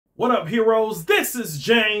What up, heroes? This is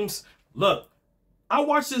James. Look, I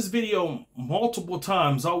watched this video multiple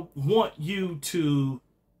times. I want you to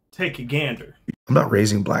take a gander. I'm not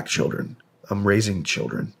raising black children. I'm raising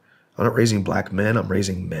children. I'm not raising black men. I'm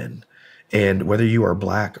raising men. And whether you are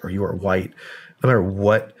black or you are white, no matter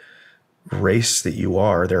what race that you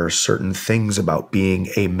are, there are certain things about being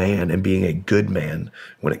a man and being a good man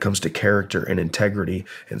when it comes to character and integrity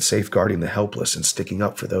and safeguarding the helpless and sticking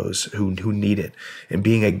up for those who need it. And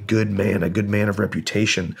being a good man of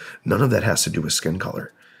reputation, none of that has to do with skin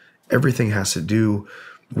color. Everything has to do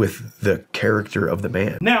with the character of the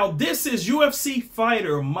man. Now, this is UFC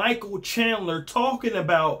fighter Michael Chandler talking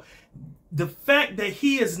about the fact that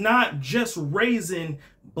he is not just raising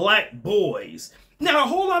black boys. Now, a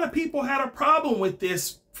whole lot of people had a problem with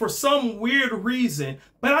this for some weird reason,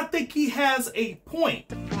 but I think he has a point.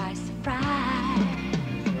 Surprise, surprise.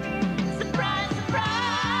 Surprise,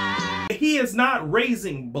 surprise. He is not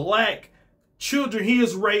raising black children. He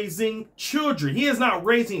is raising children. He is not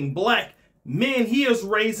raising black men. He is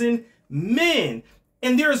raising men.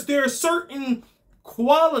 And there are certain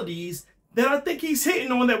qualities that I think he's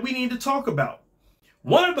hitting on that we need to talk about.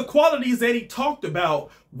 One of the qualities that he talked about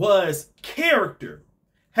was character,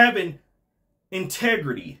 having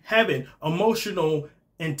integrity, having emotional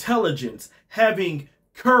intelligence, having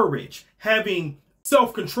courage, having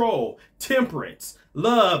self-control, temperance,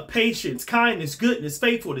 love, patience, kindness, goodness,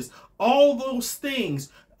 faithfulness, all those things.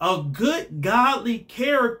 A good godly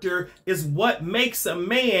character is what makes a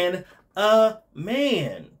man,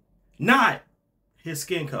 not his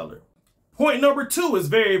skin color. Point number 2 is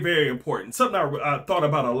very, very important. Something I thought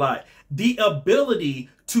about a lot. The ability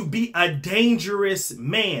to be a dangerous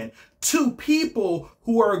man to people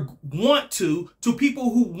who want to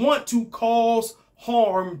cause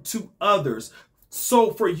harm to others.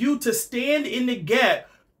 So for you to stand in the gap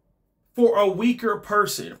for a weaker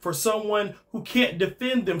person, for someone who can't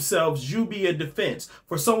defend themselves, you be a defense.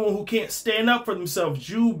 For someone who can't stand up for themselves,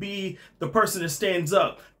 you be the person that stands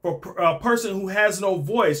up. For a person who has no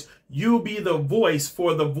voice, you be the voice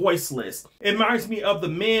for the voiceless. It reminds me of the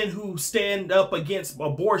men who stand up against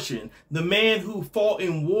abortion, the man who fought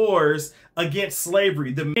in wars against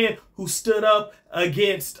slavery, the man who stood up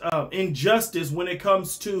against injustice when it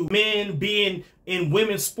comes to men being in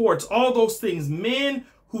women's sports, all those things. Men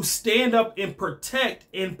who stand up and protect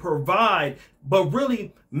and provide, but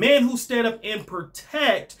really men who stand up and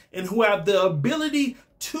protect and who have the ability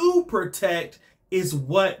to protect is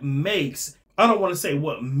what makes, I don't want to say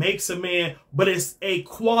what makes a man, but it's a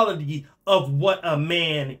quality of what a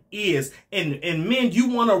man is. And men, you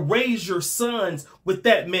want to raise your sons with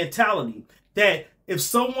that mentality that if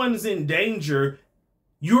someone's in danger,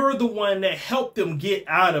 you're the one that helped them get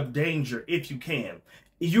out of danger if you can.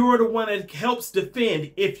 You're the one that helps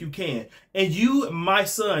defend if you can. And you, my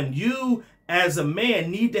son, you as a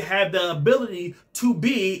man need to have the ability to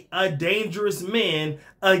be a dangerous man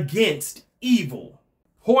against evil.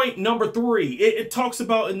 Point number 3, it talks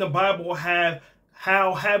about in the Bible how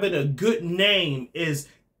having a good name is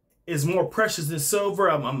more precious than silver.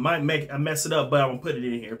 I might mess it up, but I'm gonna put it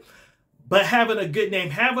in here. But having a good name,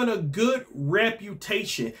 having a good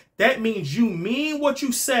reputation, that means you mean what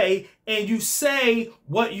you say and you say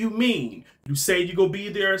what you mean. You say you're going to be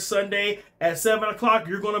there Sunday at 7 o'clock.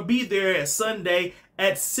 You're going to be there at Sunday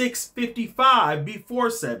at 6:55 before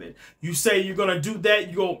 7. You say you're going to do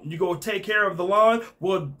that. You're going to take care of the lawn.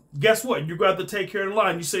 Well, guess what? You're going to have to take care of the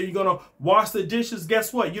lawn. You say you're going to wash the dishes.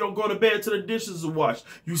 Guess what? You don't go to bed till the dishes are washed.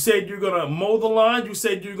 You said you're going to mow the lawn. You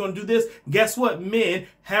said you're going to do this. Guess what? Men,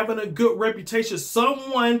 having a good reputation,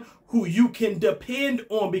 someone who you can depend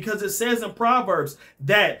on, because it says in Proverbs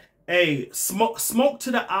that a smoke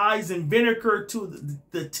to the eyes and vinegar to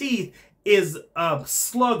the teeth is a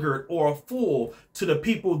sluggard or a fool to the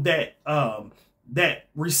people that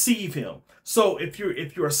receive him. So if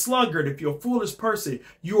you're a sluggard, if you're a foolish person,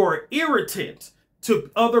 you are irritant to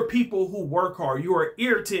other people who work hard. You are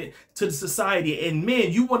irritant to the society. And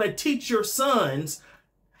men, you want to teach your sons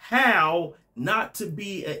how not to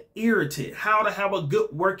be an irritant, how to have a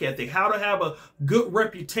good work ethic, how to have a good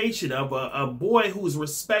reputation of a boy who's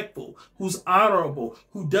respectful, who's honorable,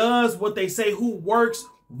 who does what they say, who works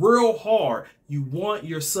real hard. You want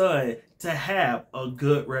your son to have a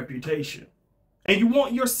good reputation. And you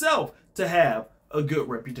want yourself to have a good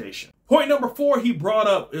reputation. Point number 4 he brought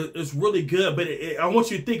up is really good, but I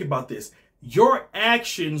want you to think about this. Your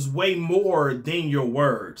actions weigh more than your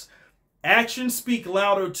words. Actions speak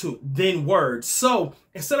louder than words. So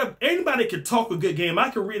instead of anybody can talk a good game,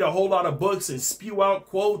 I can read a whole lot of books and spew out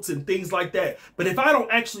quotes and things like that. But if I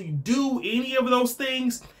don't actually do any of those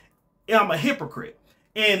things, I'm a hypocrite.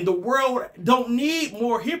 And the world don't need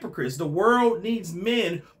more hypocrites. The world needs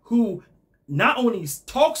men who not only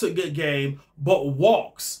talks a good game, but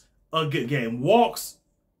walks a good game, walks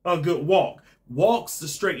a good walk, walks the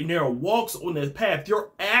straight and narrow, walks on the path.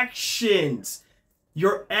 Your actions,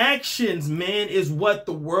 man, is what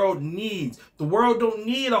the world needs. The world don't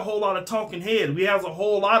need a whole lot of talking heads. We have a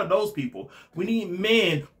whole lot of those people. We need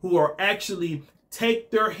men who are actually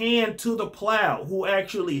take their hand to the plow, who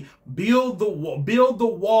actually build the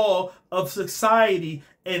wall of society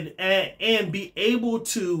and be able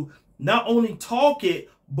to not only talk it,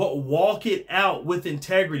 but walk it out with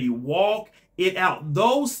integrity. Walk it out.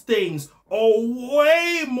 Those things are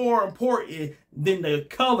way more important than the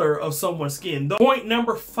color of someone's skin. Point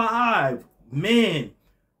number 5, men,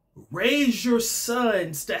 raise your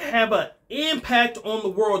sons to have an impact on the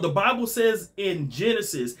world. The Bible says in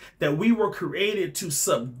Genesis that we were created to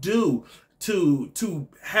subdue, to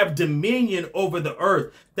have dominion over the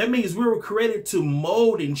earth. That means we were created to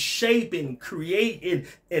mold and shape and create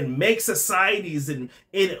and make societies and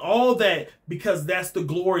all that, because that's the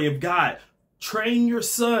glory of God. Train your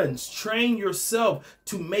sons, train yourself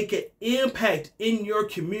to make an impact in your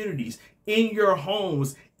communities, in your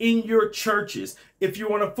homes, in your churches. If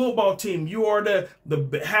you're on a football team, you are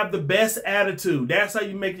have the best attitude. That's how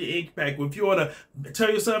you make the impact. If you want to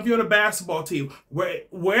tell your son, if you're on a basketball team,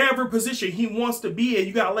 wherever position he wants to be in,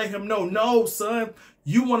 you got to let him know, no, son,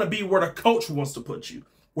 you want to be where the coach wants to put you.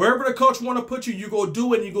 Wherever the coach want to put you, you go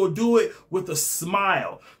do it, and you go do it with a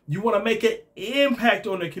smile. You want to make an impact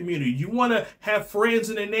on the community. You want to have friends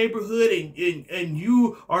in the neighborhood, and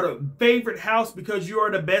you are the favorite house because you are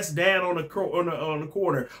the best dad on the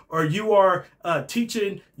corner, or you are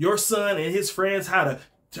teaching your son and his friends how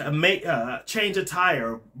to make change a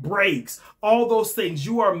tire, brakes, all those things.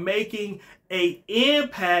 You are making an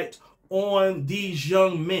impact on these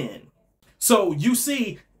young men. So you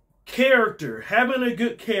see, character, having a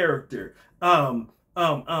good character, being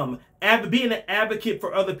an advocate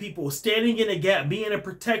for other people, standing in a gap, being a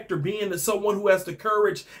protector, being someone who has the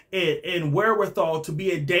courage and wherewithal to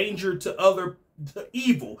be a danger to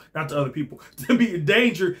evil, not to other people, to be a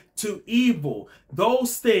danger to evil.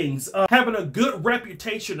 Those things, having a good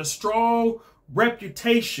reputation, a strong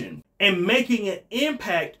reputation, and making an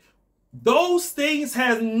impact. Those things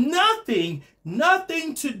have nothing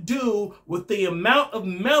to do with the amount of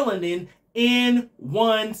melanin in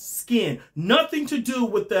one's skin. Nothing to do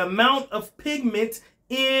with the amount of pigment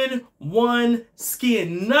in one's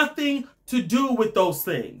skin. Nothing to do with those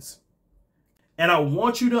things. And I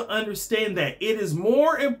want you to understand that it is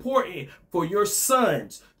more important for your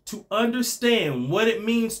sons to understand what it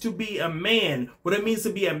means to be a man, what it means to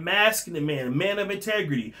be a masculine man, a man of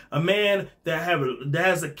integrity, a man that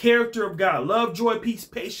has the character of God, love, joy, peace,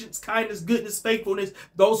 patience, kindness, goodness, faithfulness,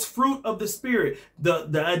 those fruit of the Spirit,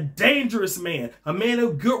 a dangerous man, a man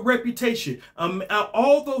of good reputation,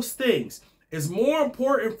 all those things. It's more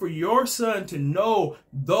important for your son to know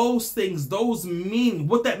those things,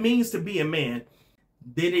 what that means to be a man,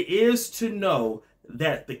 than it is to know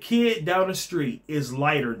that the kid down the street is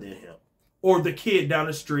lighter than him, or the kid down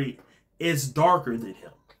the street is darker than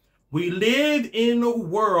him. We live in a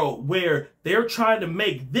world where they're trying to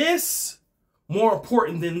make this more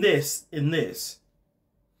important than this and this.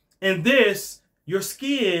 And this, your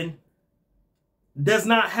skin, does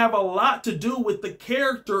not have a lot to do with the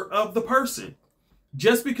character of the person.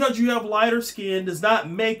 Just because you have lighter skin does not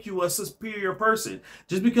make you a superior person.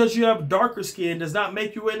 Just because you have darker skin does not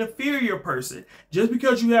make you an inferior person. Just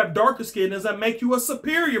because you have darker skin does not make you a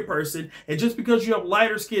superior person. And just because you have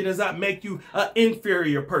lighter skin does not make you an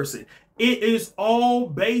inferior person. It is all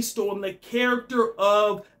based on the character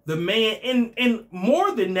of the man. And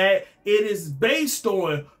more than that, it is based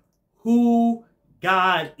on who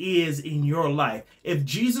God is in your life. If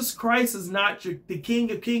Jesus Christ is not the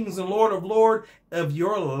King of Kings and Lord of Lords of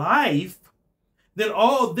your life, then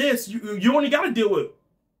all this, you only got to deal with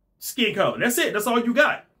skin color. That's it. That's all you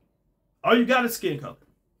got. All you got is skin color.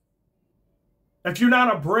 If you're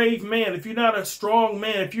not a brave man, if you're not a strong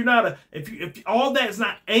man, if all that is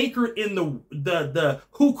not anchored in the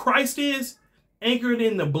who Christ is, anchored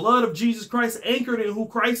in the blood of Jesus Christ, anchored in who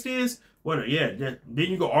Christ is, then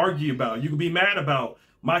you go argue about, you can be mad about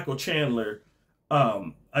Michael Chandler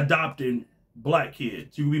adopting black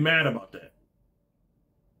kids. You can be mad about that.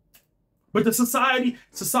 But the society,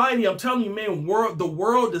 I'm telling you, man, the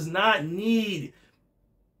world does not need,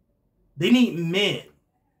 they need men.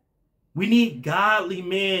 We need godly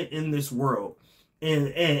men in this world.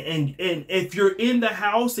 And if you're in the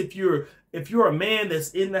house, if you're a man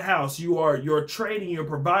that's in the house, you're training, you're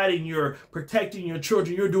providing, you're protecting your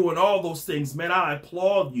children, you're doing all those things, man, I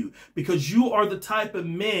applaud you, because you are the type of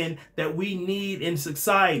men that we need in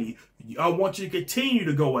society. I want you to continue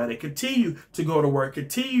to go at it, continue to go to work,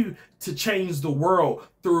 continue to change the world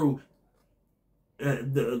through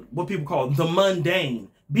what people call the mundane,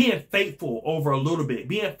 being faithful over a little bit,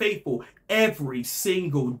 being faithful every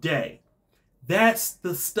single day. That's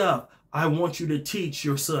the stuff I want you to teach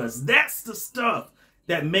your sons. That's the stuff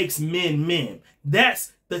that makes men men.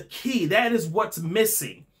 That's the key. That is what's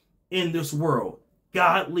missing in this world.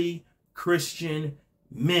 Godly Christian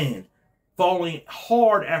men following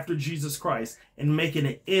hard after Jesus Christ and making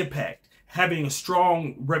an impact, having a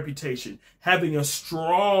strong reputation, having a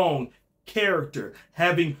strong character,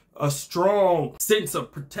 having a strong sense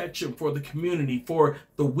of protection for the community, for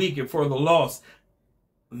the weak and for the lost.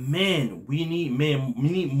 Men, we need men. We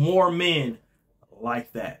need more men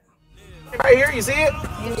like that. Right here, you see it?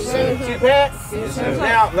 Yes, yes,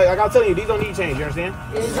 now, like I'm telling you, these don't need change, you understand?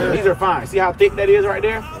 Yes, these are fine. See how thick that is right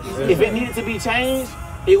there? Yes, if it needed to be changed,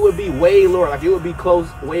 it would be way lower, like it would be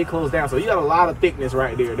way closed down. So you got a lot of thickness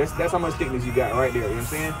right there. That's how much thickness you got right there, you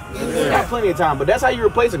understand? Yes, you got plenty of time, but that's how you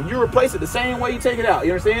replace them. You replace it the same way you take it out,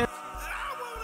 you understand?